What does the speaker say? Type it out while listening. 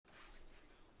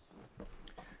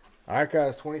All right,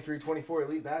 guys. 23-24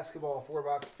 Elite Basketball.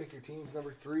 4-box. Pick your teams.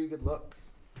 Number 3. Good luck.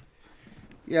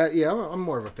 Yeah. I'm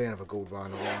more of a fan of a gold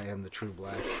vinyl than I am the true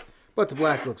black. But the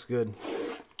black looks good.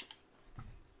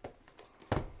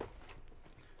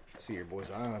 See your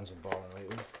boy's Ion's been balling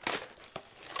lately.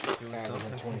 Doing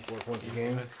something. 24 points a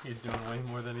game. He's doing way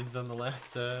more than he's done the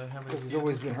last how many Because he's seasons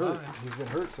always been combined. hurt. He's been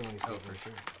hurt so many Oh, seasons. for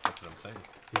sure. That's what I'm saying.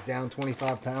 He's down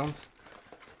 25 pounds.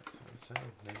 That's what I'm saying.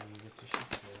 Maybe he gets a shit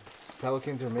together.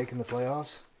 Pelicans are making the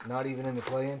playoffs. Not even in the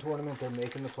play-in tournament. They're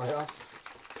making the playoffs.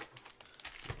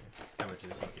 How much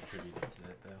is he contributing to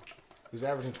that, though? He's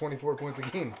averaging 24 points a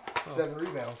game. 7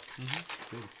 rebounds.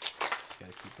 Mm-hmm. Good. Just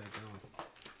gotta keep that going.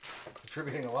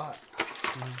 Contributing a lot.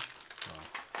 Well,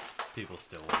 people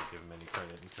still won't give him any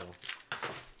credit until... I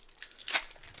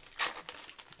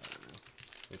don't know.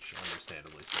 Which,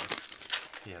 understandably so.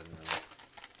 He hasn't really...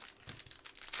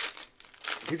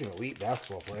 He's an elite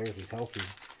basketball player if he's healthy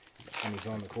and he's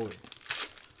on the court.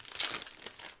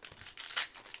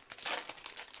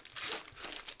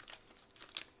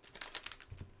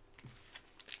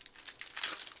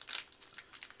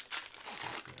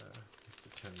 It's the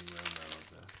Tony Romo of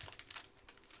the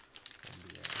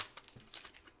NBA.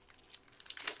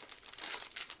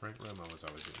 Right? Romo was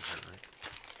always getting hurt, right?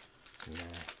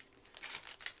 Nah.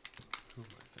 Who am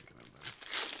I thinking of then?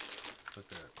 Was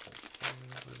there a Colt?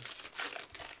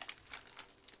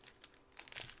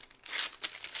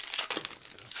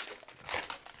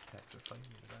 Cats are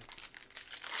fighting me today.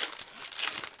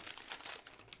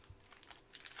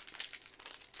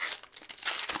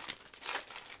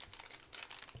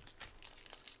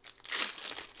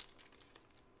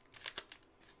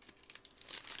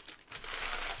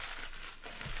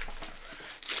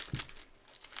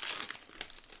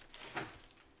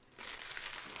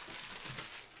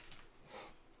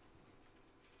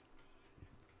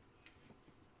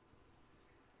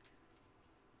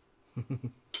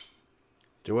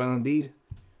 Joel Embiid.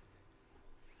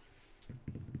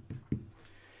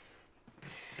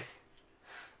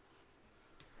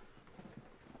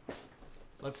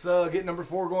 Let's get number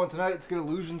 4 going tonight. Let's get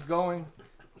Illusions going.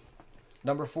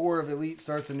 Number 4 of Elite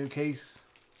starts a new case.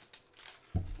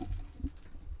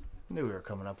 Knew we were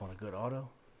coming up on a good auto.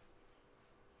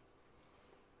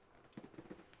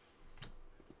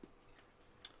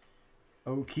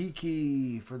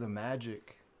 Okiki for the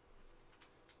Magic.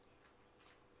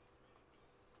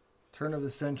 Turn of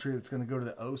the century. It's going to go to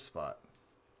the O spot.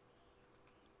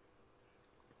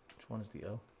 Which one is the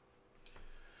O?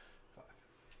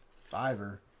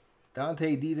 5er.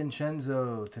 Dante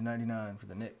DiVincenzo to 99 for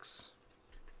the Knicks.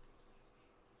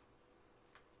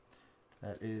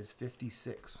 That is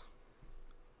 56.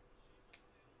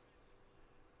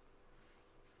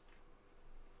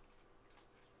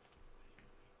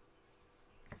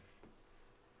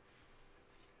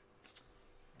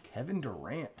 Kevin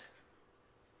Durant.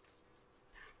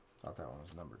 Thought that one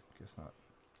was numbered. Guess not.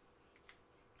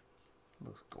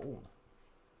 Looks gold.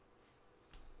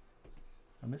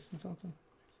 Am I missing something?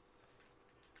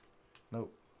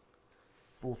 Nope.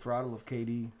 Full throttle of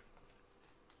KD.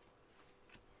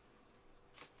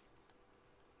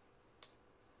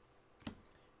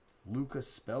 Luka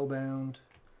Spellbound.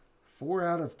 4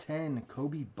 out of 10.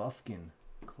 Kobe Buffkin.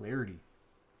 Clarity.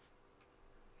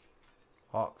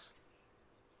 Hawks.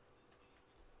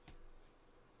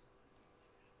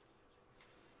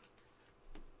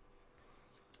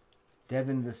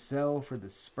 Devin Vassell for the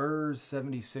Spurs,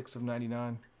 76 of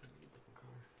 99.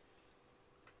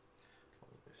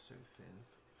 They're so thin.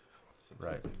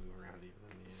 Sometimes Right. they move around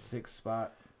even in the 6th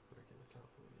spot. breaking the top of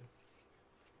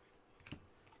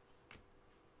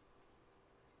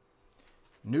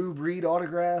New breed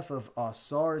autograph of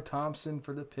Osar Thompson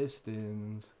for the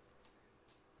Pistons.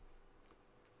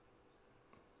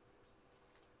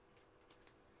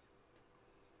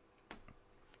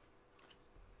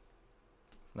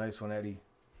 Nice one, Eddie.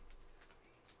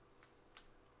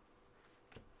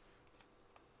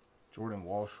 Jordan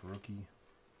Walsh, rookie.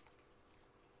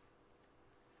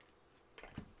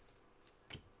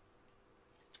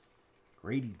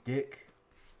 Grady Dick.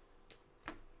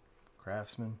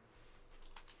 Craftsman.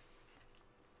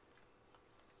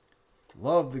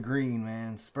 Love the green,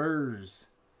 man. Spurs.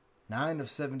 9 of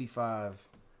 75.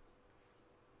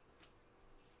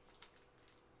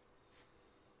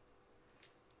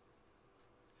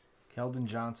 Keldon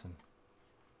Johnson.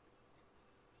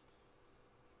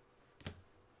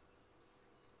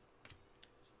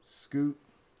 Scoot.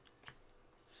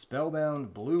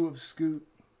 Spellbound blue of Scoot.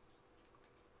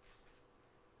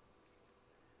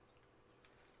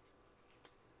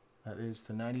 That is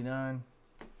to 99.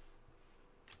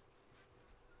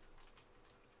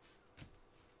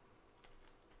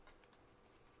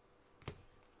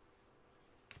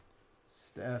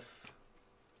 Steph.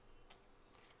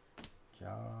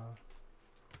 Ja.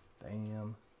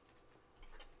 Bam.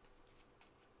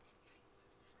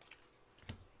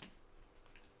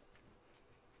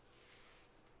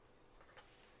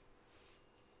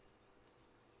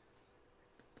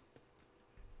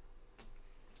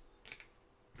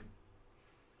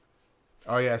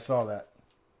 Oh yeah, I saw that.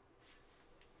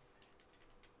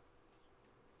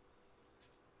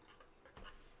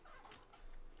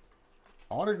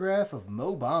 Autograph of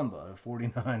Mo Bamba,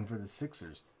 49 for the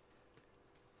Sixers.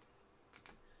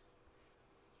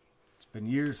 It's been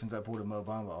years since I pulled a Mo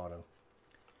Bamba auto.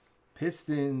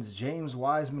 Pistons, James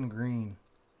Wiseman green.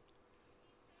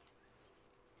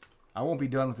 I won't be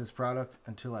done with this product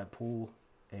until I pull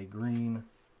a green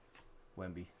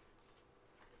Wemby.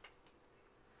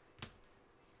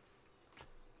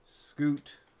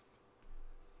 Scoot.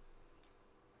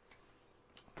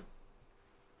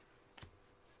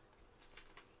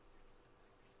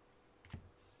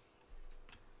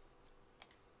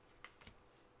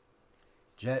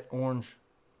 Jet orange.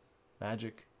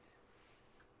 Magic.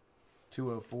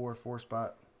 204,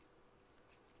 4-spot.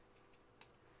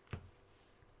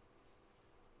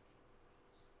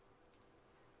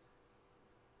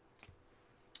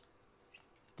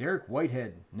 Derek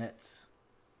Whitehead, Nets.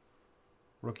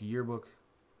 Rookie yearbook.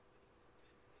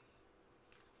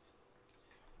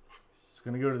 It's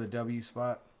going to go to the W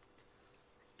spot.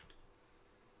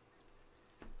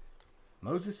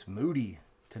 Moses Moody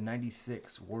to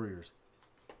 96, Warriors.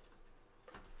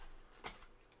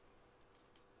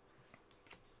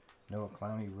 Noah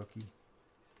Clowney, rookie.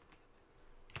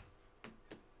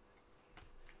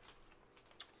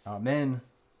 Men.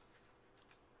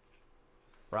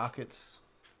 Rockets.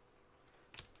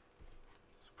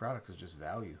 This product is just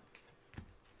value.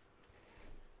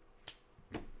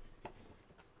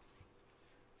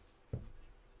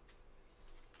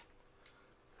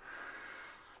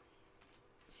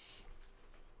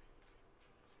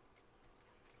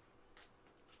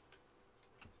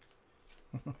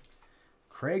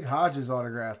 Craig Hodges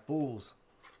autograph, Bulls.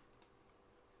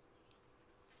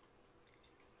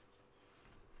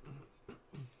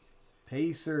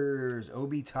 Pacers,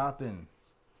 Obi Toppin.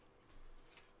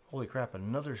 Holy crap,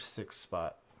 another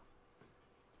 6-spot.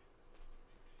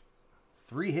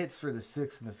 3 hits for the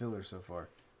 6 in the filler so far.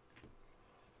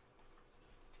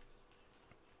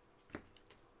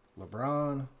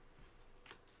 LeBron.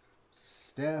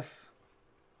 Steph.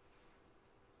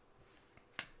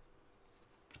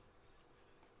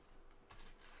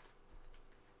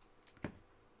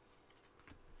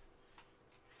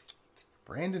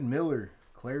 Brandon Miller,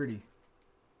 Clarity.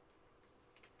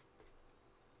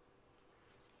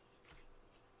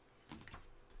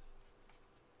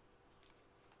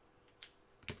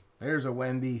 There's a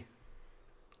Wemby.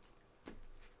 I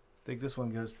think this one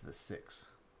goes to the 6.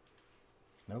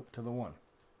 Nope, to the 1.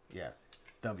 Yeah,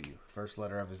 W, first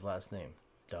letter of his last name.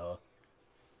 Duh.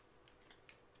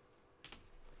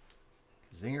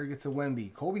 Zinger gets a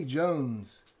Wemby. Colby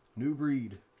Jones, new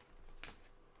breed.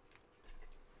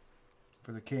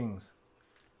 For the Kings.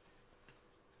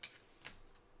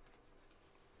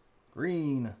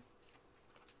 Green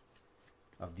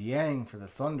of Dieng for the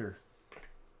Thunder.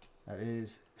 That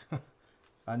is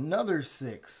another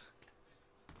 6.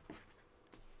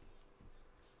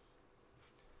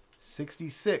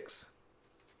 66.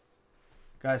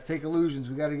 Guys, take illusions.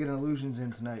 We got to get an illusions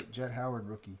in tonight. Jet Howard,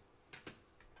 rookie.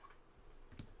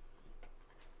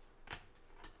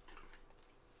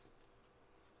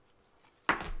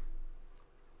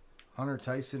 Hunter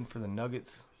Tyson for the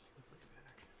Nuggets.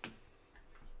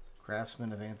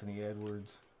 Craftsman of Anthony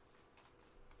Edwards.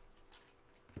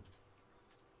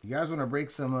 You guys want to break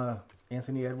some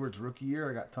Anthony Edwards rookie year?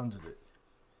 I got tons of it.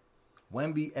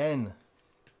 Wemby N.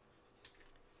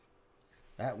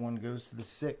 That one goes to the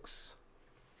 6.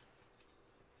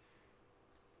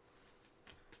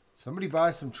 Somebody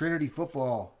buy some Trinity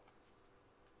football.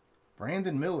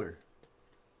 Brandon Miller.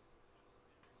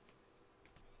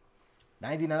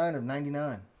 99 of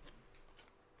 99.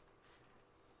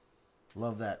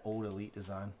 Love that old elite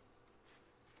design.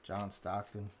 John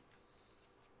Stockton.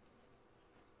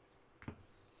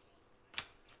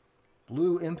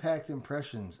 Blue Impact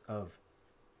Impressions of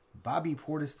Bobby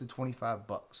Portis to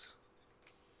 $25.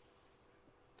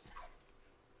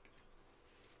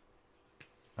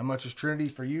 How much is Trinity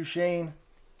for you, Shane?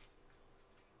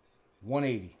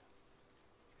 $180.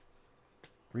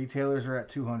 Retailers are at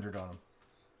 $200 on them.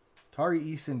 Tari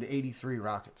Eason to 83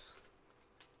 Rockets.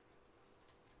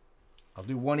 I'll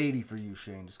do $180 for you,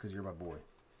 Shane, just because you're my boy.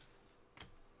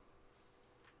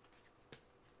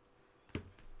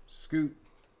 Scoot.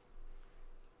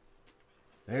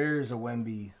 There's a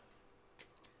Wemby.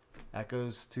 That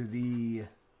goes to the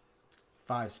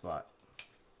 5 spot.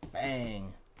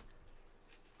 Bang.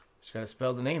 Just gotta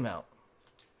spell the name out.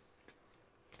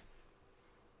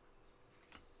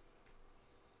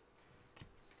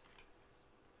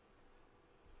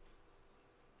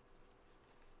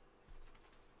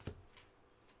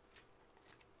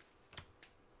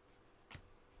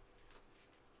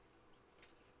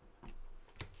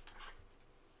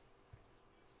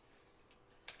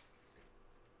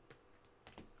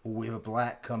 Oh, we have a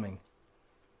black coming.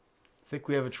 I think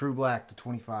we have a true black to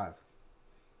 25.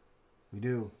 We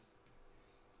do.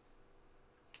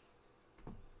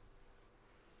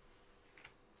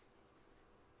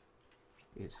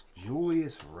 It's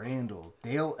Julius Randle.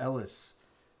 Dale Ellis.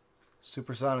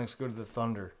 Supersonics go to the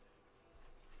Thunder.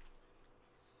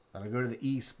 That'll go to the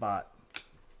E spot.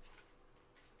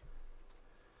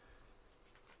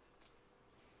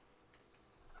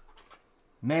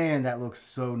 Man, that looks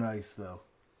so nice, though.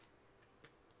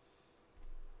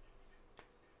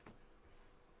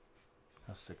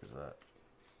 How sick is that?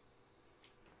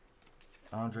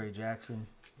 Andre Jackson.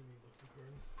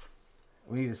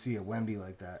 We need to see a Wemby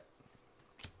like that.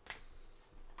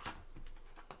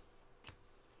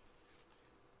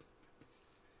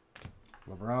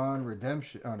 LeBron,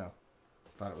 redemption. Oh, no.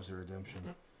 Thought it was a redemption.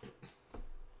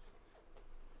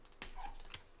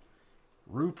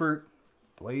 Rupert,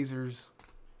 Blazers.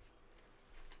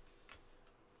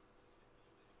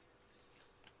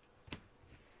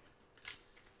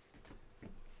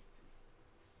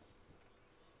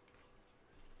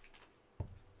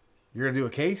 You're gonna do a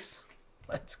case?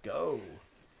 Let's go.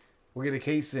 We'll get a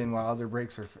case in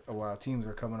while teams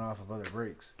are coming off of other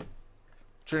breaks.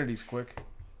 Trinity's quick.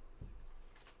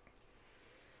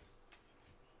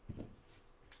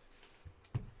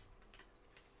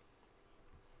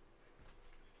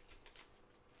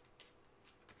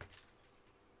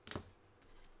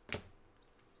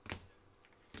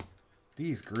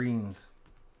 These greens.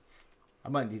 I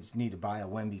might need to buy a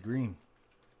Wemby green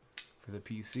for the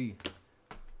PC.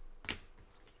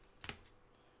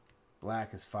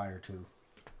 Black is fire too.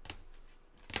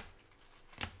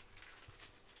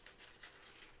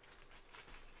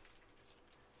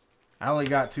 I only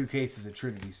got 2 cases of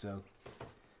Trinity, so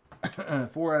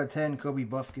 4 out of 10. Kobe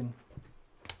Buffkin.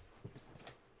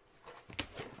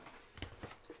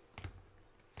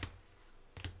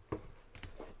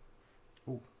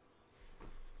 Ooh.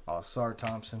 Oh, Sar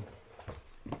Thompson.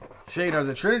 Shane, are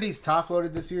the Trinities top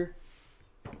loaded this year?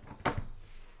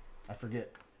 I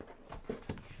forget.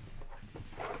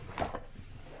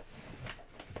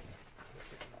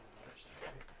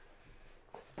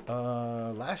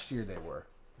 Last year they were.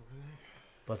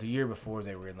 But the year before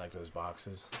they were in like those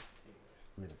boxes.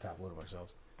 We had to top load them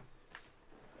ourselves.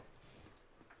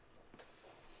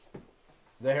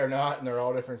 They are not, and they're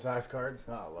all different size cards.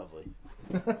 Oh, lovely.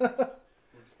 We're just gonna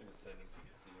send them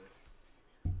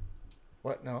to you.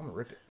 What? No, I'm gonna rip it.